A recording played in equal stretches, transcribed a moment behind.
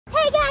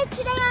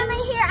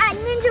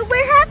shoe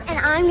warehouse and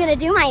I'm gonna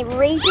do my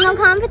regional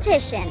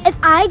competition. If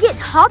I get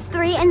top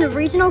 3 in the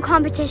regional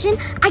competition,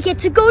 I get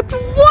to go to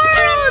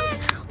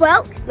Worlds.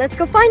 Well, let's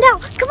go find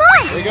out. Come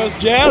on. There goes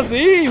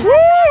Jazzy. Woo,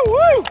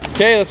 woo.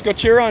 Okay, let's go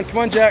cheer on. Come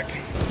on, Jack.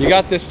 You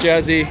got this,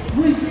 Jazzy.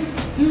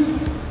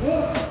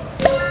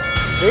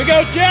 Here we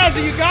go,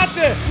 Jazzy. You got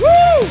this.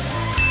 Woo!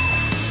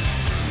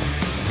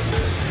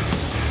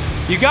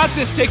 You got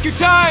this. Take your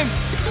time.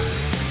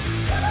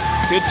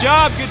 Good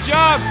job. Good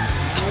job.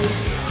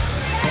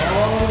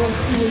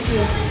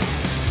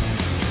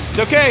 It's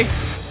okay.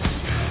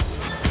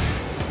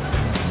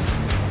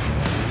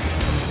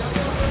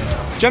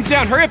 Jump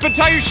down. Hurry up and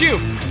tie your shoe.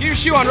 Get your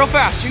shoe on real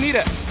fast. You need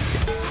it.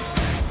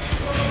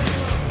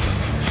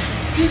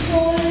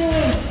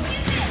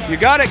 You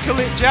got it,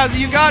 Jazzy.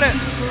 You got it.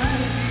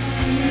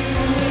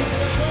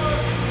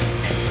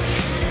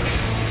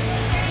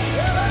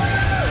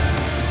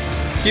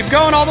 Keep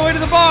going all the way to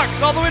the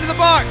box. All the way to the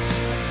box.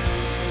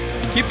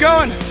 Keep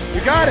going.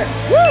 You got it.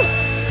 Woo!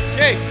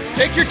 Okay,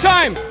 take your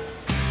time.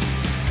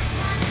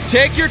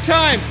 Take your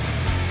time.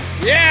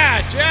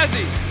 Yeah,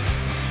 Jazzy.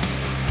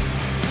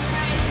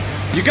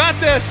 You got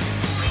this.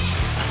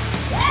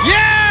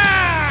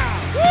 Yeah!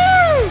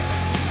 Woo!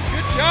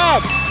 Good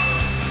job.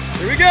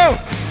 Here we go.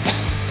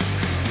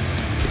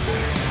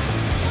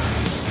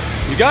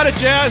 You got it,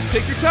 Jazz.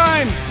 Take your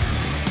time.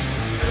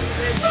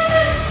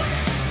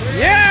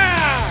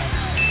 Yeah!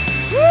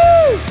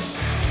 Woo!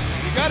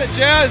 You got it,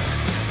 Jazz.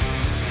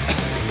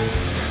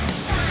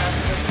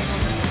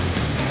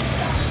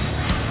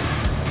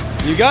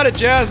 You got it,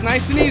 Jazz.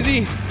 Nice and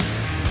easy.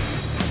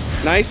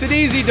 Nice and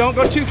easy. Don't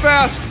go too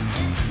fast.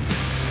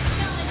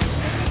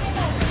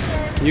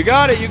 You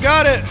got it. You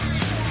got it.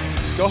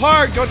 Go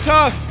hard. Go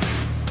tough.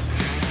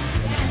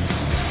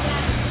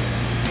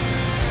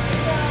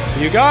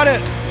 You got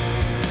it.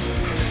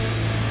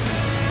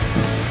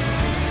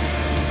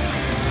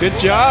 Good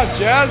job,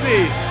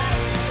 Jazzy.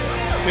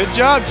 Good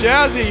job,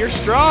 Jazzy. You're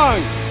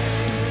strong.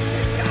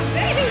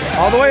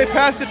 All the way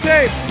past the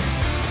tape.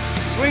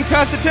 Swing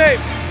past the tape.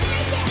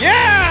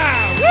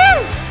 Yeah!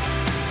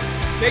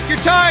 Woo! Take your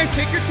time.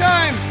 Take your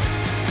time.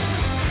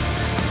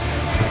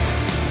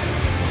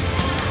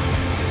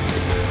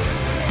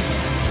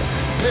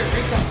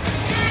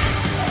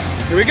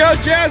 Here we go,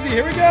 Jazzy.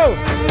 Here we go.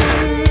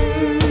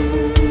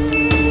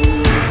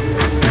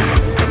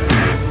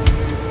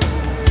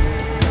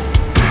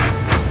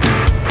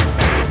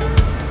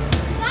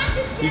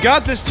 You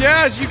got this,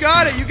 Jazz. You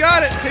got it. You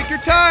got it. Take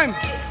your time.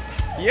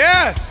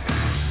 Yes.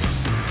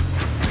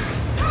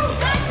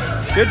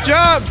 Good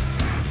job.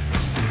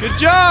 Good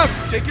job.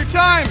 Take your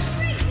time.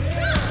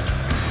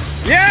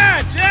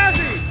 Yeah,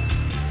 Jazzy.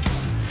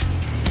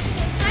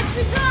 Touch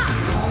the top.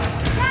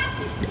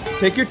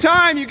 Take your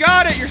time. You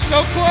got it. You're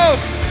so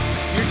close.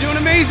 You're doing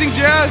amazing,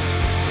 Jazz.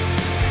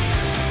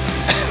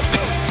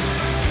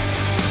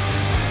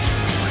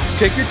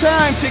 Take your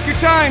time. Take your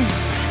time.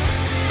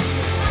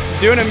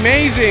 You're doing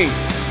amazing.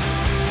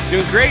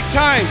 Doing great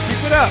time.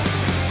 Keep it up.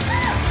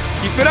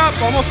 Keep it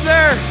up. Almost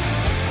there.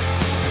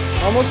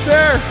 Almost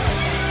there.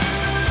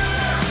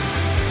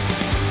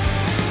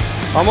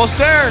 Almost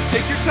there.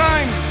 Take your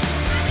time.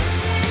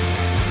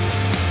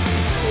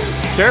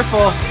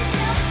 Careful.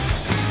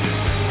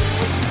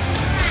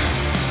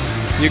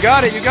 You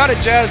got it. You got it,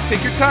 Jazz.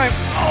 Take your time.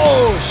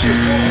 Oh, shoot.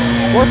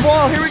 More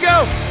ball. Here we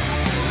go.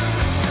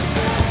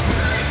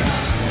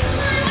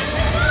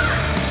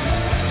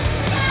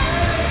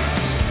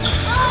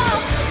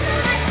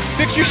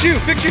 Fix your shoe.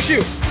 Fix your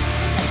shoe.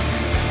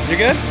 You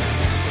good?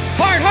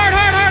 Hard, hard,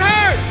 hard, hard,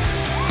 hard.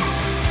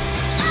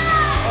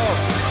 Oh.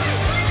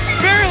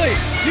 Barely.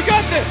 You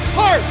got this.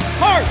 Hard,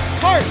 hard,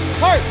 hard,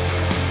 hard.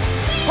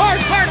 Hard,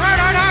 hard, hard,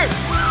 hard, hard.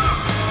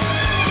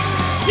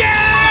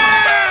 Yeah!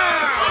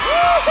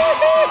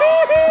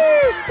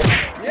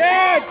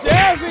 Yeah,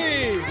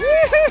 Jazzy!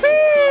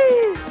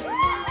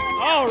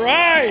 All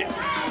right.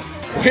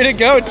 Way to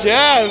go,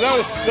 Jazz. That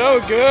was so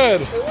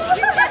good.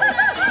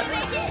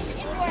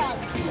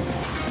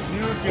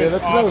 Yeah,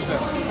 that's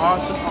awesome.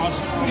 Awesome,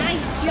 awesome.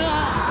 Nice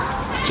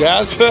job.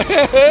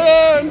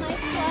 Jasmine!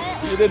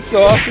 You did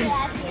so awesome.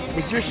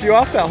 Was your shoe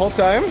off that whole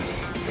time?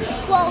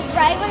 Well,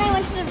 right when I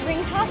went to the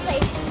ring toss,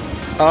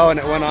 Oh, and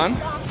it went on?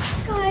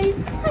 Guys,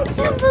 I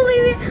can't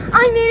believe it.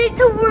 I made it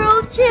to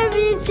World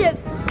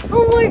Championships.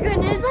 Oh my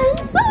goodness, I'm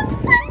so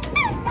excited.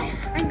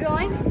 I'm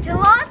going to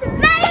Las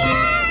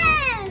Vegas.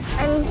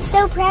 I'm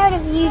so proud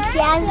of you,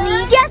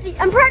 Jazzy. Jazzy,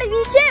 I'm proud of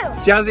you too.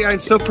 Jazzy, I'm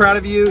so proud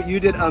of you. You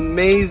did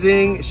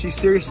amazing. She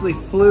seriously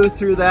flew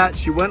through that.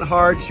 She went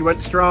hard, she went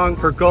strong.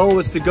 Her goal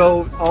was to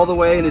go all the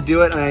way and to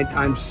do it. And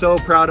I'm so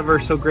proud of her,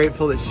 so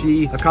grateful that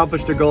she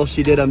accomplished her goal.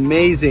 She did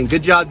amazing.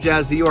 Good job,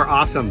 Jazzy. You are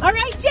awesome. All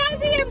right,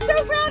 Jazzy, I'm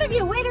so proud of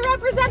you. Way to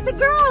represent the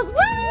girls. Woo!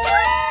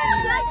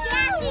 Good,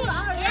 Jazzy.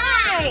 All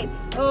right.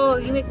 Oh,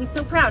 you make me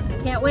so proud.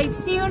 Can't wait to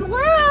see you in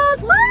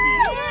Worlds. Woo!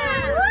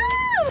 Yeah. Woo!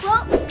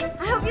 Well,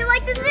 I hope you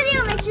liked this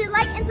video. Make sure to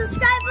like and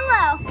subscribe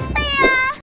below.